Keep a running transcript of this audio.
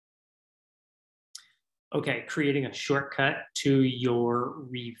Okay, creating a shortcut to your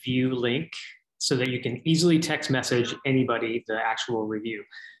review link so that you can easily text message anybody the actual review.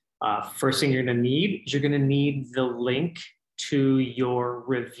 First thing you're going to need is you're going to need the link to your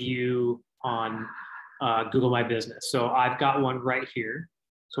review on Google My Business. So I've got one right here.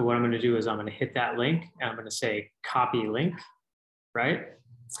 So what I'm going to do is I'm going to hit that link and I'm going to say copy link, right?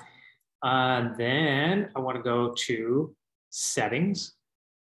 Then I want to go to settings.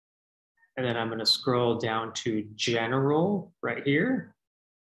 And then I'm going to scroll down to general right here.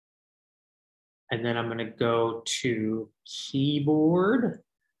 And then I'm going to go to keyboard.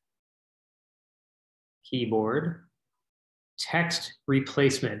 Text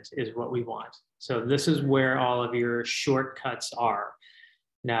replacement is what we want. So this is where all of your shortcuts are.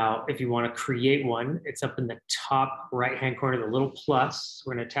 Now, if you want to create one, it's up in the top right-hand corner, the little plus.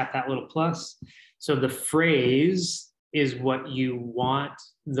 We're going to tap that little plus. So the phrase is what you want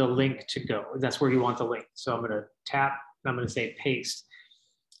the link to go. That's where you want the link. So I'm going to tap and I'm going to say paste.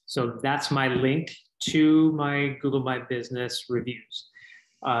 So that's my link to my Google My Business reviews.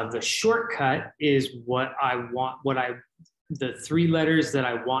 The shortcut is what I want, the 3 letters that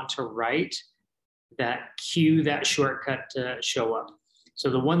I want to write that cue that shortcut to show up. So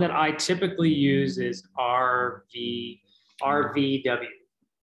the one that I typically use is RVW,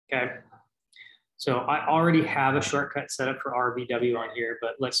 okay? So I already have a shortcut set up for RVW on here,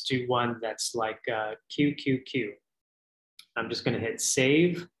 but let's do one that's like QQQ. I'm just going to hit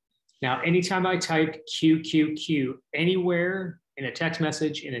save. Now, anytime I type QQQ anywhere in a text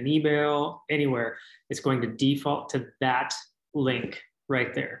message, in an email, anywhere, it's going to default to that link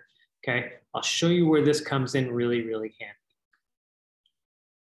right there. Okay, I'll show you where this comes in really, really handy.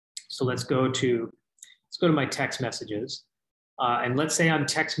 So let's go to my text messages. And let's say I'm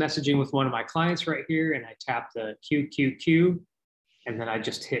text messaging with one of my clients right here, and I tap the QQQ, and then I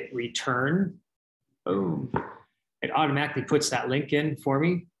just hit return. Boom. It automatically puts that link in for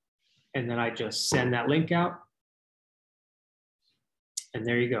me. And then I just send that link out. And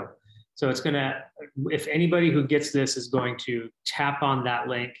there you go. So it's going to, if anybody who gets this is going to tap on that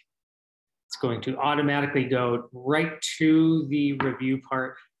link, it's going to automatically go right to the review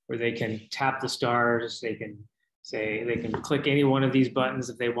part where they can tap the stars. They can say, they can click any one of these buttons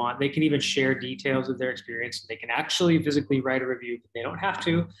if they want. They can even share details of their experience. They can actually physically write a review, but they don't have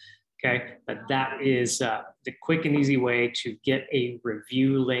to. Okay, but that is the quick and easy way to get a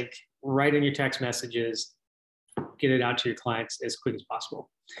review link right in your text messages, get it out to your clients as quick as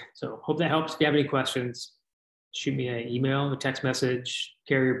possible. So hope that helps. If you have any questions, shoot me an email, a text message,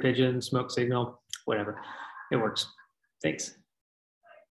 carrier pigeon, smoke signal, whatever. It works. Thanks.